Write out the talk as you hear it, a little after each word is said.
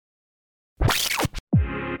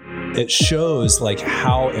it shows like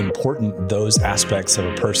how important those aspects of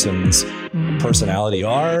a person's personality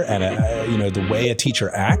are, and the way a teacher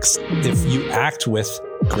acts. If you act with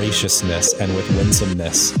graciousness and with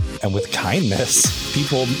winsomeness and with kindness,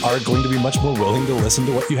 people are going to be much more willing to listen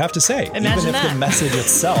to what you have to say. Imagine even if the message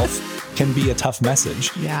itself can be a tough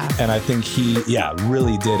message. Yeah. And I think he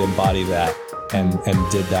really did embody that and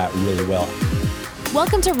did that really well.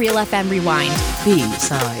 Welcome to Real FM Rewind,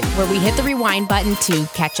 B-side, where we hit the rewind button to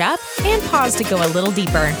catch up and pause to go a little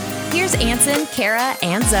deeper. Here's Ansen, Kara,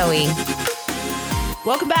 and Zoe.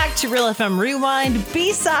 Welcome back to Real FM Rewind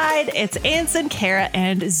B-side. It's Ansen, Kara,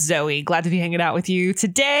 and Zoe. Glad to be hanging out with you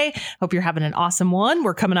today. Hope you're having an awesome one.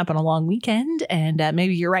 We're coming up on a long weekend, and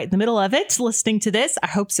maybe you're right in the middle of it listening to this. I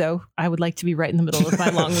hope so. I would like to be right in the middle of my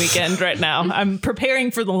long weekend right now. I'm preparing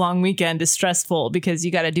for the long weekend. It's stressful because you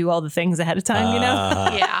got to do all the things ahead of time,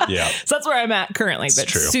 Yeah. So that's where I'm at currently, but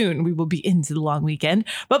soon we will be into the long weekend.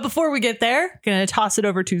 But before we get there, going to toss it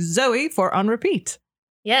over to Zoe for On Repeat.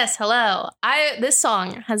 Yes, hello. This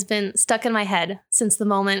song has been stuck in my head since the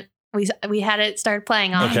moment we had it start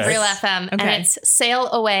playing on Real FM, and it's "Sail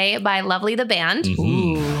Away" by Lovely the Band. Mm-hmm.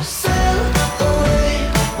 Ooh. Sail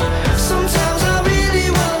away. Sometimes I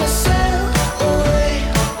really wanna sail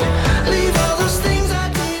away. Leave all those things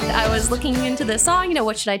I did. I was looking into this song,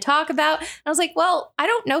 what should I talk about? And I was like, well, I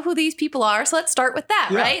don't know who these people are, so let's start with that,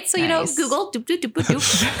 right? So, nice. Google, doop, doop, doop, doop,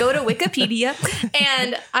 doop, go to Wikipedia,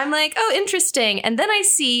 and I'm like, oh, interesting. And then I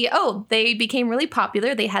see, they became really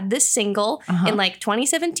popular. They had this single in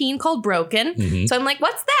 2017 called Broken. Mm-hmm. So I'm like,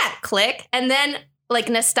 what's that? Click. And then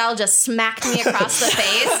nostalgia smacked me across the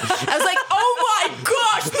face. I was like, oh my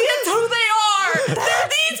gosh, that's who they are. They're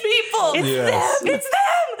these people. It's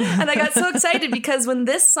them. And I got so excited because when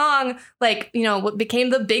this song, became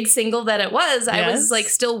the big single that it was, I was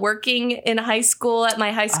still working in high school at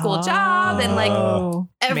my high school job. And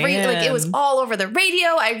it was all over the radio.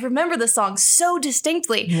 I remember the song so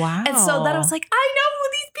distinctly. Wow. And so then I was like, I know who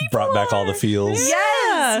these people Brought back are. all the feels.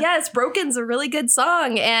 Yes. Broken's a really good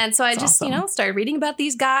song. And so I just, awesome. Started reading about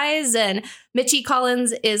these guys, and Mitchie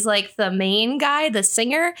Collins is the main guy, the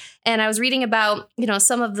singer. And I was reading about,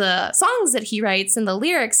 some of the songs that he writes and the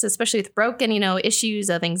lyrics, especially with Broken, issues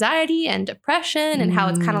of anxiety and depression and how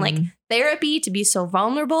it's kind of like therapy to be so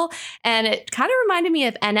vulnerable. And it kind of reminded me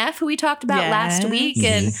of NF, who we talked about last week.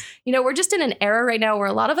 And, we're just in an era right now where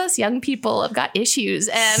a lot of us young people have got issues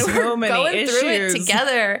and we're going through it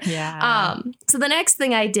together. Yeah. So the next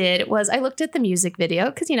thing I did was I looked at the music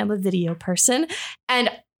video because, I'm a video person, and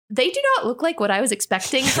they do not look like what I was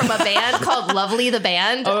expecting from a band called Lovely the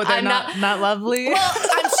Band. Oh, they're not lovely? Well,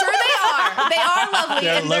 I'm sure they are. They are lovely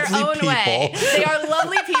in their own way. They are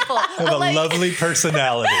lovely people. They have a lovely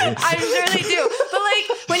personality. I'm sure they do. But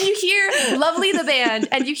when you hear Lovely the Band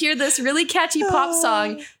and you hear this really catchy pop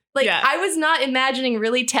song, I was not imagining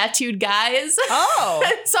really tattooed guys. Oh.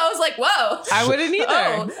 So I was like, whoa. I wouldn't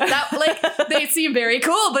either. They seem very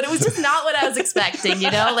cool, but it was just not what I was expecting,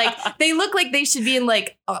 They look like they should be in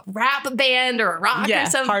a rap band or a rock or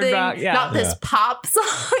something. Hard rock, not this pop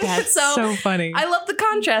song. That's so funny. I love the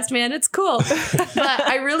contrast, man. It's cool. But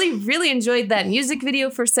I really, really enjoyed that music video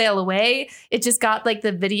for Sail Away. It just got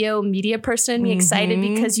the video media person in me excited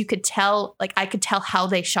because you could tell, I could tell how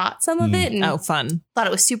they shot some of it. And fun. thought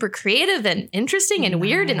it was super creative and interesting and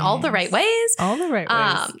weird in all the right ways. All the right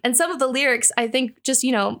ways. And some of the lyrics, I think just,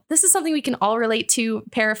 this is something we can all relate to,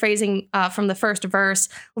 paraphrasing from the first verse.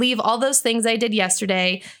 Leave all those things I did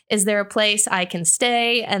yesterday. Is there a place I can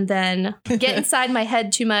stay? And then get inside my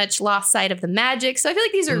head too much, lost sight of the magic. So I feel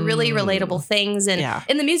like these are really relatable things. And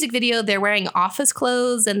in the music video, they're wearing office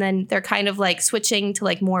clothes, and then they're kind of switching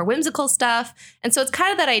to more whimsical stuff. And so it's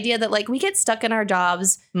kind of that idea that we get stuck in our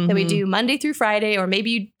jobs that we do Monday through Friday, or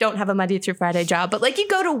maybe you don't have a Monday through Friday job, but you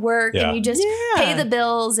go to work and you just pay the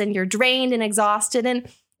bills and you're drained and exhausted. And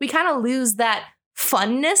we kind of lose that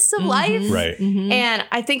funness of life. Right. And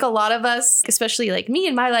I think a lot of us, especially me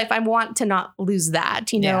in my life, I want to not lose that.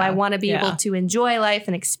 I want to be able to enjoy life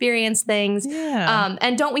and experience things. Yeah.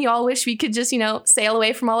 And don't we all wish we could just, sail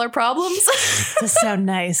away from all our problems? Does sound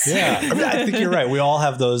nice. Yeah. I think you're right. We all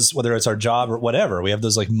have those, whether it's our job or whatever, we have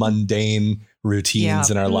those mundane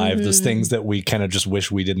routines in our life, those things that we kind of just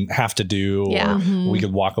wish we didn't have to do or we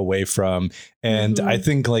could walk away from. And I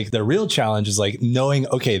think the real challenge is knowing,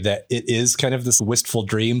 that it is kind of this wistful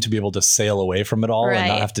dream to be able to sail away from it all and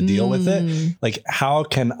not have to deal with it. How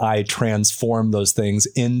can I transform those things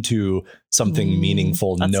into something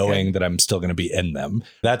meaningful, knowing that I'm still going to be in them?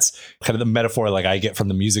 That's kind of the metaphor I get from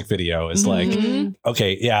the music video is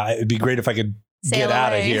it'd be great if I could Sail get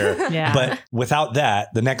out of away. here. Yeah. But without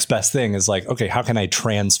that, the next best thing is like, okay, how can I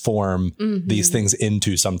transform these things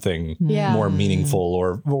into something Yeah. more meaningful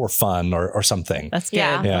or fun or something? That's good.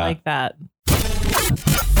 Yeah. Yeah. I like that.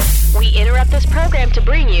 We interrupt this program to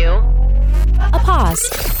bring you a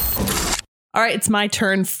pause. All right, it's my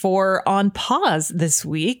turn for On Pause this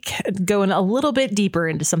week, going a little bit deeper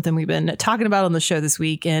into something we've been talking about on the show this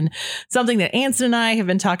week and something that Ansen and I have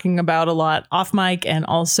been talking about a lot off mic and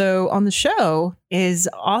also on the show is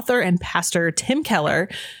author and pastor Tim Keller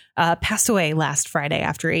passed away last Friday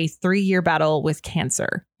after a 3-year battle with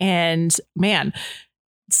cancer. And man,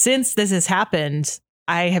 since this has happened,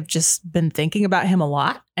 I have just been thinking about him a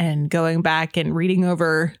lot and going back and reading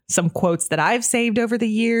over some quotes that I've saved over the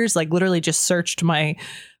years, like literally just searched my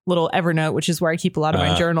little Evernote, which is where I keep a lot of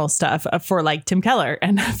my journal stuff for like Tim Keller.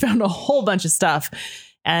 And I found a whole bunch of stuff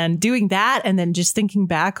and doing that. And then just thinking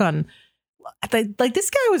back on like this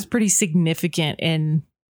guy was pretty significant in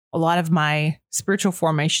a lot of my spiritual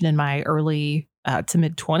formation in my early to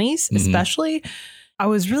mid 20s, especially. I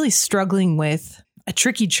was really struggling with a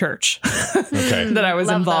tricky church that I was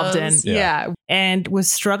Love involved those. in. Yeah. And was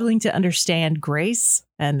struggling to understand grace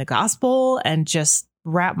and the gospel and just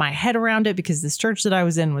wrap my head around it because this church that I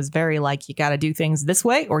was in was very like, you got to do things this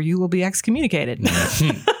way or you will be excommunicated.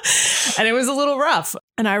 And it was a little rough.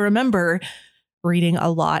 And I remember reading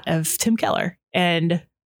a lot of Tim Keller and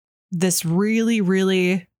this really,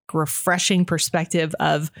 really refreshing perspective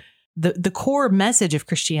of the core message of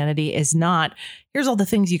Christianity is not, here's all the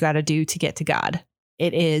things you got to do to get to God.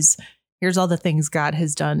 It is, here's all the things God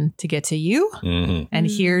has done to get to you. And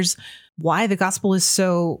here's why the gospel is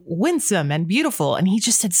so winsome and beautiful. And he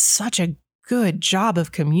just did such a good job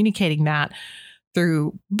of communicating that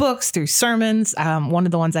through books, through sermons. One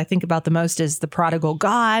of the ones I think about the most is The Prodigal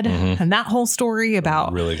God and that whole story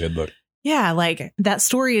about Really good book. Yeah, like that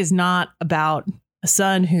story is not about a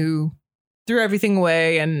son who threw everything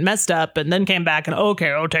away and messed up and then came back and, okay,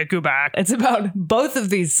 I'll take you back. It's about both of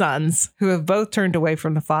these sons who have both turned away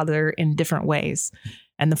from the father in different ways.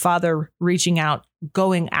 And the father reaching out,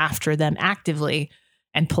 going after them actively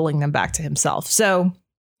and pulling them back to himself. So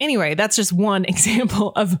anyway, that's just one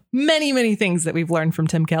example of many, many things that we've learned from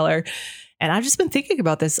Tim Keller. And I've just been thinking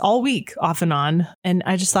about this all week off and on. And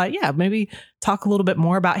I just thought, yeah, maybe talk a little bit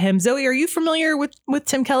more about him. Zoe, are you familiar with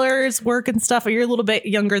Tim Keller's work and stuff? You're a little bit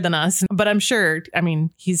younger than us, but I'm sure, I mean,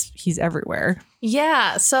 he's everywhere.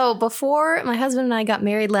 Yeah. So before my husband and I got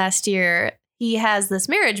married last year, he has this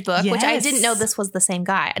marriage book, which I didn't know this was the same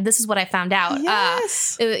guy. This is what I found out.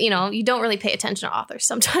 Yes. You don't really pay attention to authors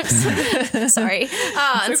sometimes. Sorry.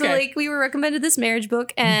 And so like we were recommended this marriage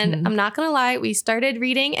book and I'm not going to lie, we started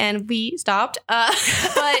reading and we stopped. But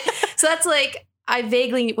so that's like, I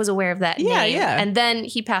vaguely was aware of that name. Yeah. And then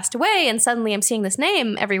he passed away and suddenly I'm seeing this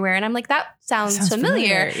name everywhere. And I'm like, that sounds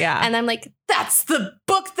familiar. Yeah. And I'm like, that's the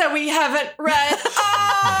book that we haven't read.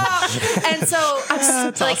 And so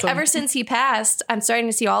I'm like, awesome. ever since he passed, I'm starting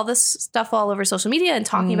to see all this stuff all over social media and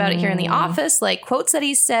talking about it here in the office, like quotes that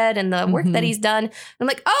he said and the work that he's done. I'm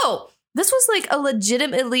like, oh, this was like a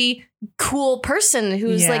legitimately cool person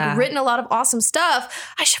who's like written a lot of awesome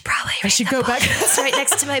stuff. I should go back. It's right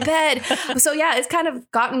next to my bed. So yeah, it's kind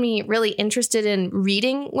of gotten me really interested in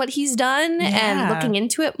reading what he's done and looking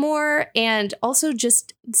into it more. And also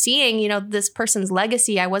just seeing, this person's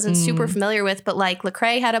legacy I wasn't super familiar with, but like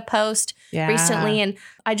Lecrae had a post recently and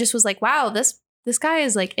I just was like, wow, this guy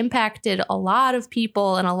has like impacted a lot of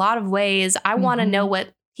people in a lot of ways. I want to know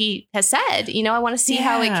what he has said, I want to see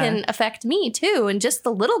how it can affect me too. And just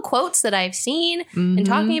the little quotes that I've seen and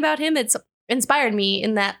talking about him, it's inspired me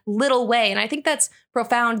in that little way. And I think that's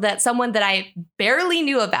profound that someone that I barely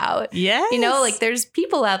knew about, like there's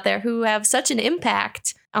people out there who have such an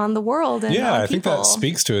impact on the world. And I on think people. that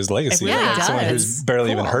speaks to his legacy. It really Like, someone does. who's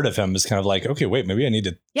barely even heard of him is kind of like, okay, wait, maybe I need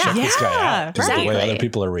to check this guy out because the way exactly. other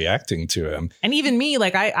people are reacting to him. And even me,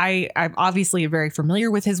 like I'm obviously very familiar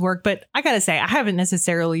with his work, but I gotta say, I haven't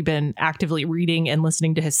necessarily been actively reading and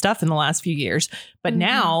listening to his stuff in the last few years. But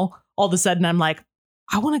now all of a sudden I'm like,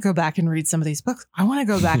 I want to go back and read some of these books. I want to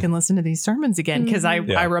go back and listen to these sermons again because I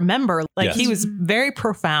remember he was very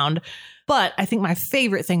profound. But I think my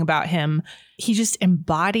favorite thing about him, he just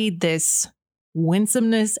embodied this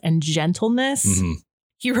winsomeness and gentleness.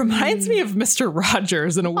 He reminds me of Mr.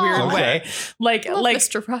 Rogers in a weird way. Like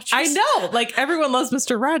Mr. Rogers. I know, like everyone loves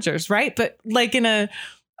Mr. Rogers, right? But like in a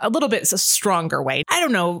little bit a stronger way. I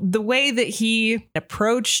don't know, the way that he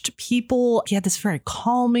approached people, he had this very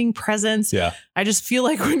calming presence. Yeah. I just feel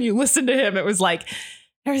like when you listen to him, it was like,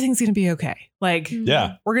 everything's going to be okay. Like,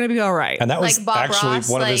 Yeah. we're going to be all right. And that was Like Bob actually Ross,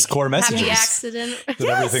 one of his like, core messages. Happy accident. That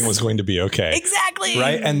everything was going to be okay. Exactly.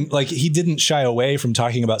 Right. And like he didn't shy away from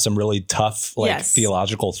talking about some really tough, like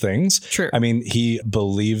theological things. True. I mean, he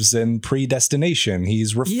believes in predestination.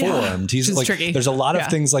 He's reformed. He's like, tricky. there's a lot of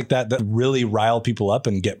things like that really rile people up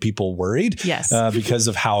and get people worried. Yes. Because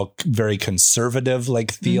of how very conservative,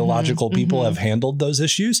 like theological people have handled those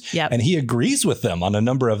issues. Yep. And he agrees with them on a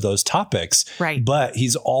number of those topics. Right. But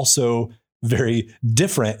he's also very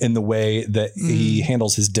different in the way that he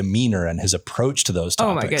handles his demeanor and his approach to those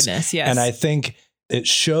topics. Oh my goodness. Yes. And I think it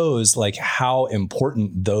shows like how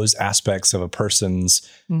important those aspects of a person's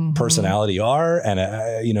personality are.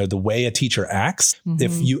 And, you know, the way a teacher acts,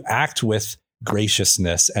 if you act with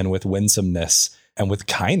graciousness and with winsomeness and with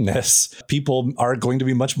kindness, people are going to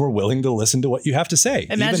be much more willing to listen to what you have to say,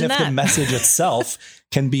 Imagine even if the message itself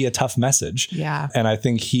can be a tough message. Yeah. And I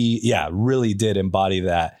think he, really did embody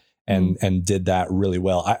that and did that really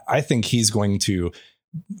well. I think he's going to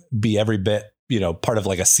be every bit, you know, part of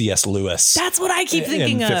like a C.S. Lewis. That's what I keep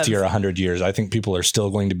thinking in 50 or 100 years. I think people are still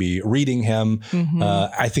going to be reading him.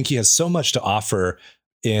 I think he has so much to offer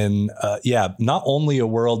in, not only a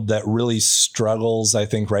world that really struggles, I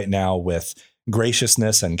think right now with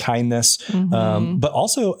graciousness and kindness, but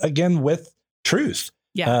also again with truth.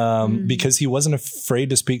 Yeah. Because he wasn't afraid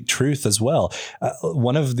to speak truth as well.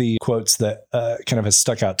 One of the quotes that kind of has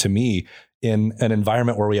stuck out to me in an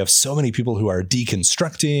environment where we have so many people who are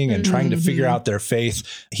deconstructing and trying to figure out their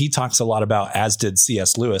faith, he talks a lot about, as did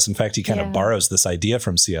C.S. Lewis. In fact, he kind of borrows this idea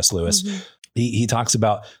from C.S. Lewis. He talks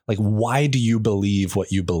about like, why do you believe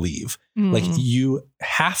what you believe? Like you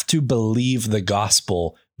have to believe the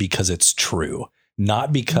gospel because it's true.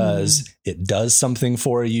 Not because it does something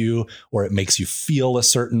for you or it makes you feel a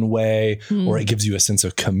certain way or it gives you a sense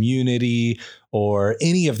of community or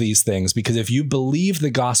any of these things. Because if you believe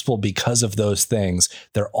the gospel because of those things,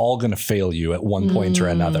 they're all going to fail you at one point or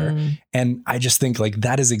another. And I just think like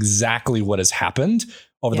that is exactly what has happened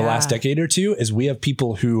over the last decade or two is we have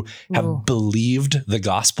people who have believed the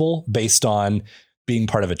gospel based on being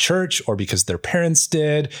part of a church or because their parents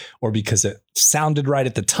did, or because it sounded right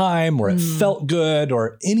at the time, or it felt good,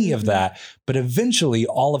 or any of that. But eventually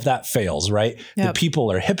all of that fails, right? The people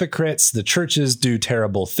are hypocrites. The churches do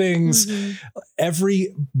terrible things.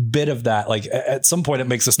 Every bit of that, like at some point it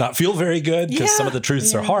makes us not feel very good because some of the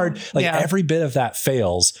truths are hard. Like every bit of that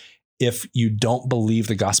fails if you don't believe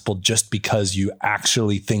the gospel just because you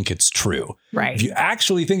actually think it's true. Right. If you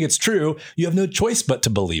actually think it's true, you have no choice but to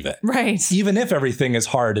believe it. Right. Even if everything is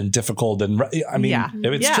hard and difficult. And I mean,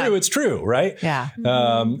 if it's true, it's true. Right. Yeah.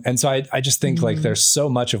 And so I just think like there's so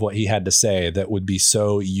much of what he had to say that would be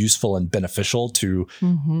so useful and beneficial to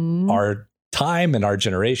our time and our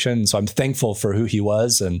generation. So I'm thankful for who he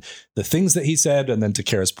was and the things that he said. And then to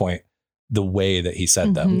Kara's point, the way that he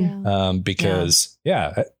said them, because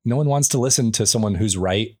no one wants to listen to someone who's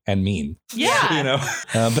right and mean, you know,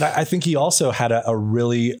 but I think he also had a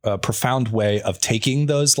really profound way of taking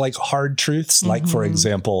those like hard truths, like, for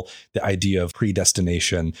example, the idea of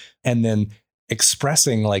predestination, and then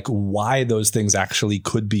expressing like why those things actually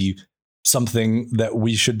could be something that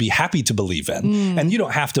we should be happy to believe in. And you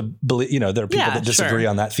don't have to believe, you know, there are people that disagree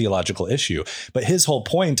on that theological issue, but his whole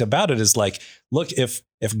point about it is like, look,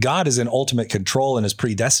 if God is in ultimate control and is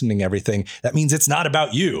predestining everything, that means it's not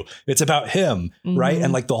about you. It's about him. Right.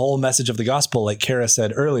 And like the whole message of the gospel, like Kara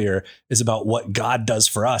said earlier, is about what God does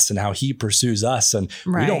for us and how he pursues us. And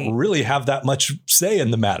we don't really have that much say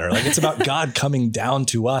in the matter. Like it's about God coming down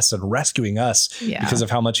to us and rescuing us because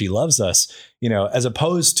of how much he loves us, you know, as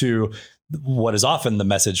opposed to what is often the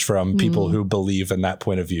message from people who believe in that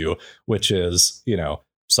point of view, which is, you know,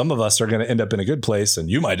 some of us are going to end up in a good place and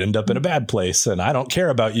you might end up in a bad place and I don't care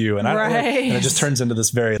about you. And and it just turns into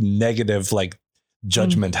this very negative, like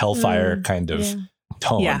judgment, hellfire kind of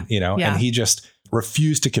tone, you know, and he just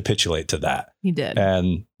refused to capitulate to that. He did.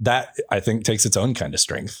 And that I think takes its own kind of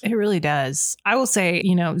strength. It really does. I will say,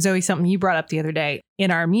 you know, Zoe, something you brought up the other day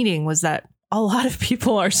in our meeting was that a lot of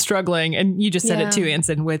people are struggling, and you just said it too,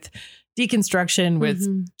 Ansen, with deconstruction,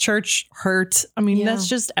 with church hurt. I mean, that's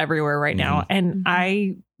just everywhere right now. And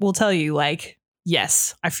I will tell you, like,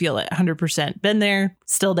 yes, I feel it 100%. Been there,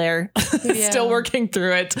 still there, still working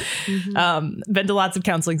through it. Been to lots of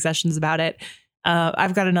counseling sessions about it.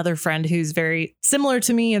 I've got another friend who's very similar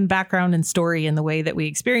to me in background and story and the way that we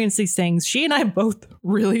experience these things. She and I both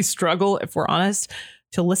really struggle, if we're honest,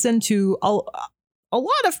 to listen to a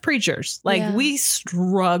lot of preachers. Like we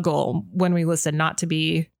struggle when we listen not to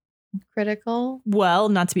be Critical. Well,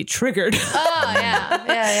 not to be triggered. Oh,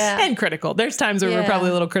 yeah. And critical. There's times where we're probably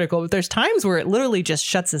a little critical, but there's times where it literally just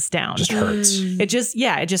shuts us down. Just hurts. It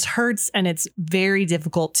just hurts, and it's very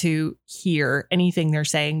difficult to hear anything they're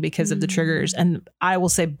saying because of the triggers. And I will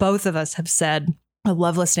say both of us have said, I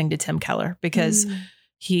love listening to Tim Keller because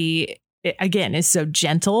he, again, is so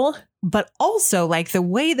gentle, but also like the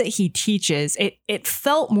way that he teaches, it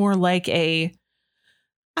felt more like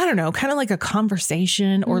I don't know, kind of like a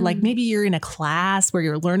conversation, or like maybe you're in a class where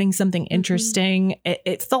you're learning something interesting.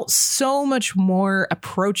 It felt so much more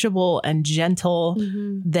approachable and gentle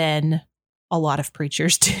than a lot of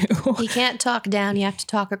preachers do. You can't talk down. You have to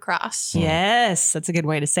talk across. Yes, that's a good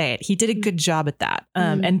way to say it. He did a good job at that.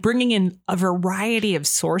 And bringing in a variety of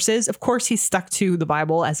sources. Of course, he stuck to the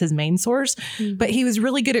Bible as his main source, but he was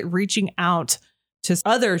really good at reaching out to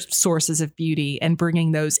other sources of beauty and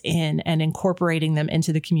bringing those in and incorporating them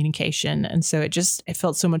into the communication. And so it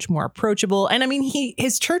felt so much more approachable. And I mean,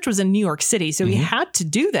 his church was in New York City, so he had to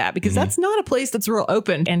do that because that's not a place that's real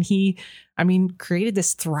open. And he, created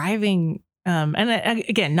this thriving, and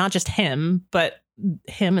again, not just him, but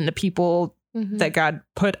him and the people that God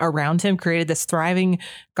put around him created this thriving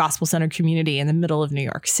gospel-centered community in the middle of New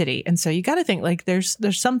York City. And so you got to think like there's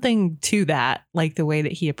something to that, like the way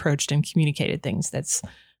that he approached and communicated things. That's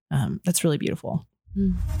really beautiful.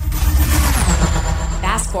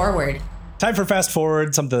 Fast forward. Time for fast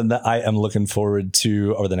forward, something that I am looking forward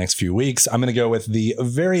to over the next few weeks. I'm going to go with the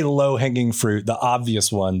very low hanging fruit, the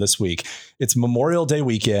obvious one this week. It's Memorial Day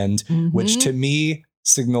weekend, which to me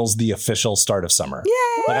signals the official start of summer.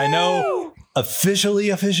 Yay! But I know officially,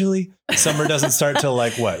 summer doesn't start till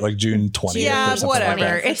like June 20th. Yeah, or something whatever.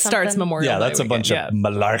 like that. It starts Memorial Day. Yeah, that's a bunch of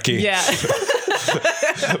malarkey. Yeah.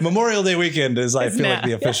 Memorial Day weekend is, I feel like,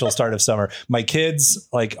 the official start of summer. My kids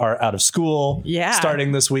are out of school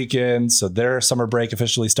starting this weekend, so their summer break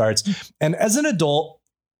officially starts. And as an adult,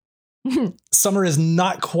 summer is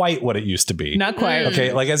not quite what it used to be. Not quite.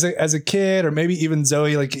 Okay, like as a kid, or maybe even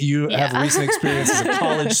Zoe, like you have recent experience as a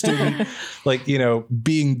college student, like,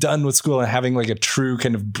 being done with school and having like a true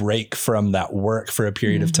kind of break from that work for a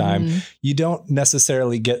period of time. You don't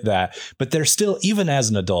necessarily get that, but there's still, even as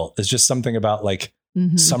an adult, there's just something about like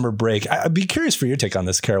summer break. I'd be curious for your take on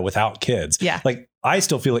this, Kara, without kids. Yeah. Like I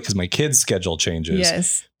still feel it because my kids' schedule changes.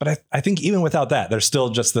 Yes. But I think even without that, there's still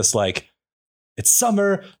just this like, it's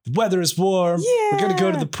summer, the weather is warm, we're going to go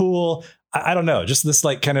to the pool. I don't know, just this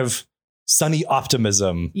like kind of sunny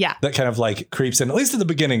optimism that kind of like creeps in, at least at the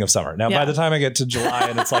beginning of summer. Now, by the time I get to July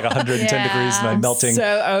and it's like 110 degrees and I'm melting,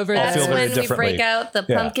 so over I'll that. feel very That's when differently. we break out the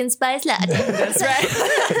pumpkin spice latte. That's right.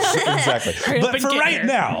 Exactly. But for right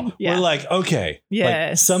now, we're like, okay,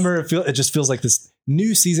 like summer, it just feels like this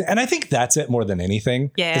new season. And I think that's it more than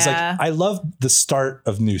anything. Yeah. It's like, I love the start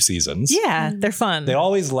of new seasons. Yeah, they're fun. They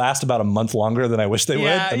always last about a month longer than I wish they would.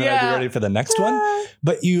 And then I'd be ready for the next one.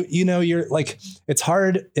 But you're like, it's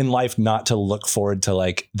hard in life not to look forward to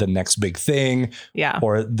like the next big thing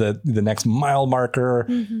or the next mile marker.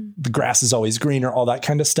 The grass is always greener, all that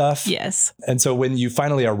kind of stuff. Yes. And so when you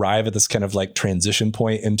finally arrive at this kind of like transition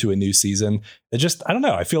point into a new season, it just, I don't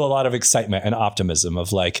know, I feel a lot of excitement and optimism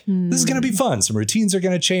of like, this is going to be fun. Some routines are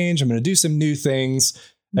going to change. I'm going to do some new things.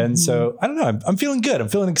 And so I don't know, I'm feeling good. I'm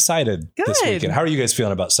feeling excited this weekend. How are you guys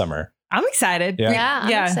feeling about summer? I'm excited. Yeah,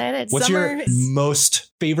 I'm excited. What's your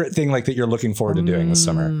most favorite thing like that you're looking forward to doing this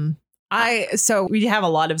summer? So we have a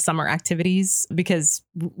lot of summer activities because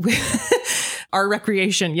our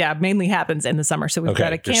recreation, mainly happens in the summer. So we've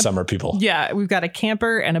got a camp. Summer people. Yeah, we've got a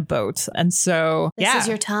camper and a boat. And so, this is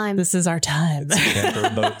your time. This is our time. It's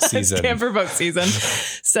camper boat season. It's camper boat season.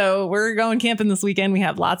 So we're going camping this weekend. We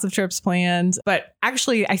have lots of trips planned. But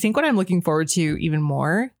actually, I think what I'm looking forward to even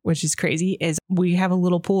more, which is crazy, is we have a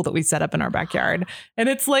little pool that we set up in our backyard. And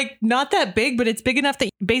it's like not that big, but it's big enough that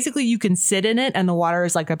basically you can sit in it and the water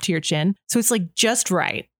is like up to your chin. So it's like just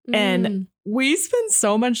right. And we spend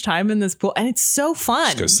so much time in this pool and it's so fun.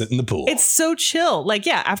 Just go sit in the pool. It's so chill. Like,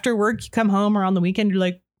 after work, you come home or on the weekend, you're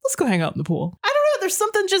like, let's go hang out in the pool. I don't know. There's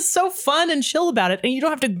something just so fun and chill about it. And you don't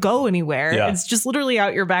have to go anywhere. Yeah. It's just literally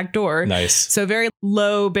out your back door. Nice. So very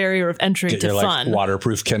low barrier of entry to fun. Like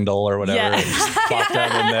waterproof Kindle or whatever. And just plop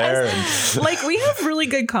down in there. And like we have really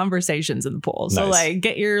good conversations in the pool. So like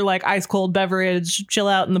get your like ice cold beverage, chill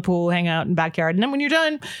out in the pool, hang out in the backyard. And then when you're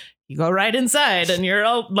done, you go right inside and you're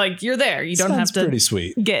all like, you're there. You don't have to pretty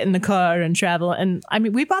sweet. Get in the car and travel. And I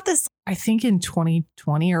mean, we bought this, I think in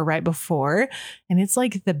 2020 or right before. And it's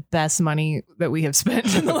like the best money that we have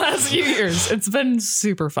spent in the last few years. It's been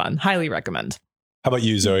super fun. Highly recommend. How about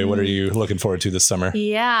you, Zoe? What are you looking forward to this summer?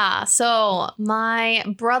 Yeah. So my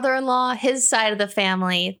brother-in-law, his side of the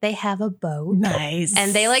family, they have a boat. Nice.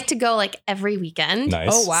 And they like to go like every weekend. Nice.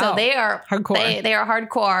 Oh, wow. So they are hardcore. They are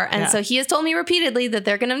hardcore. And so he has told me repeatedly that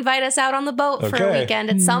they're going to invite us out on the boat for a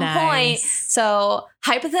weekend at some point. So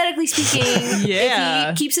hypothetically speaking, if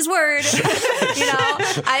he keeps his word,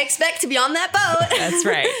 I expect to be on that boat. That's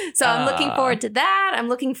right. So I'm looking forward to that. I'm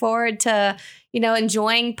looking forward to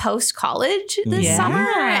enjoying post-college this summer.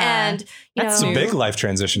 And, That's a big life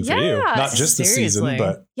transition for you. Not just the season,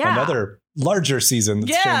 but another larger season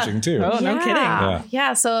that's changing too. Oh, no kidding.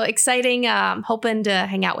 Yeah. So exciting. Hoping to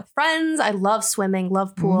hang out with friends. I love swimming,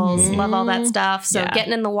 love pools, love all that stuff. So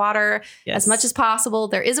getting in the water as much as possible.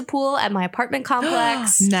 There is a pool at my apartment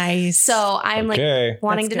complex. Nice. So I'm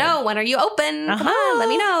wanting to know, when are you open? Come on, let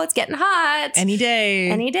me know. It's getting hot. Any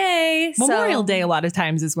day. Memorial Day a lot of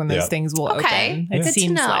times is when those things will open. It Good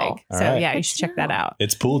seems to know. like. So you should check that out.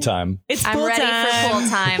 It's pool time. I'm ready for pool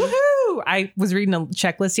time. Woohoo! I was reading a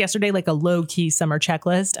checklist yesterday, like a low-key summer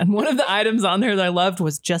checklist, and one of the items on there that I loved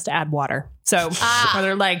was just add water. So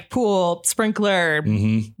whether like pool, sprinkler,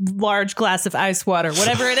 large glass of ice water,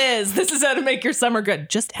 whatever it is, this is how to make your summer good.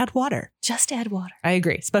 Just add water. Just add water. I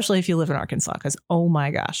agree, especially if you live in Arkansas, because oh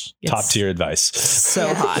my gosh. Top tier advice.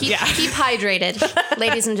 So hot. Keep hydrated,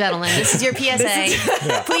 ladies and gentlemen. This is your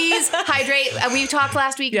PSA. Please hydrate. We talked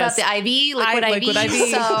last week about the IV, liquid IV.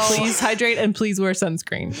 So please hydrate and please wear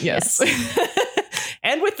sunscreen. Yes.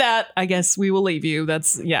 And with that, I guess we will leave you.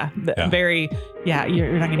 That's very,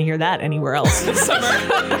 you're not going to hear that anywhere else this summer.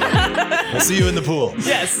 We'll see you in the pool.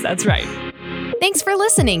 Yes, that's right. Thanks for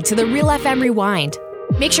listening to the Real FM Rewind.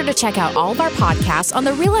 Make sure to check out all of our podcasts on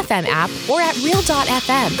the Real FM app or at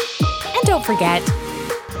Real.fm. And don't forget,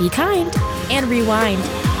 be kind and rewind.